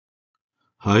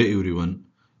Hi everyone,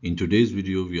 in today's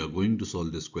video we are going to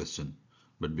solve this question.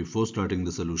 But before starting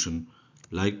the solution,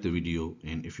 like the video,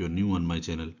 and if you're new on my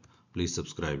channel, please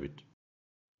subscribe it.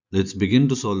 Let's begin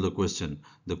to solve the question.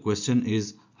 The question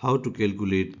is how to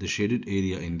calculate the shaded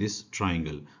area in this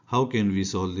triangle. How can we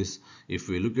solve this? If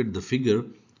we look at the figure,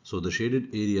 so the shaded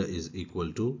area is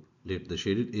equal to, let the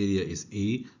shaded area is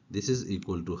A, this is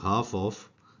equal to half of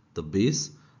the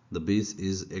base. The base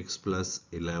is x plus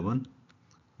 11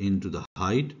 into the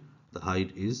height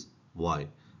is y.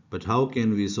 But how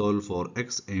can we solve for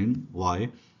x and y?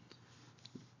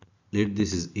 Let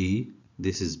this is A,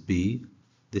 this is B,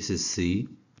 this is C,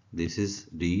 this is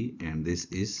D, and this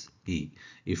is E.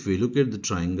 If we look at the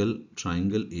triangle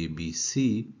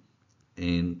ABC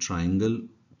and triangle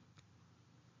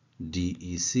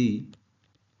DEC,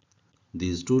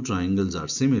 these two triangles are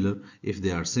similar. If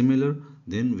they are similar,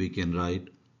 then we can write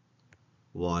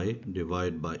y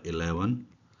divided by 11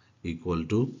 equal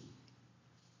to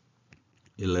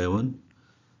 11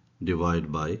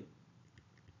 divided by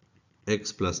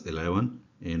x plus 11,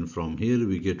 and from here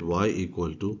we get y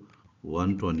equal to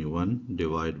 121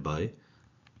 divided by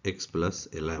x plus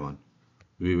 11.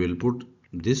 We will put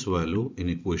this value in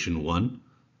equation 1.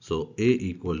 So a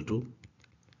equal to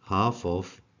half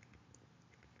of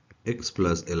x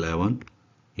plus 11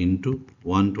 into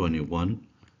 121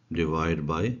 divided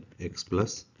by x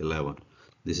plus 11.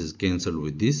 This is cancelled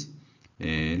with this,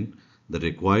 and the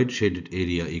required shaded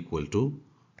area equal to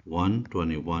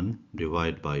 121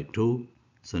 divided by 2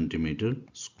 centimeter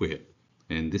square,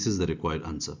 and this is the required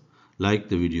answer. Like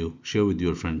the video, share with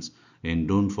your friends, and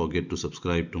don't forget to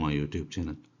subscribe to my YouTube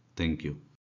channel. Thank you.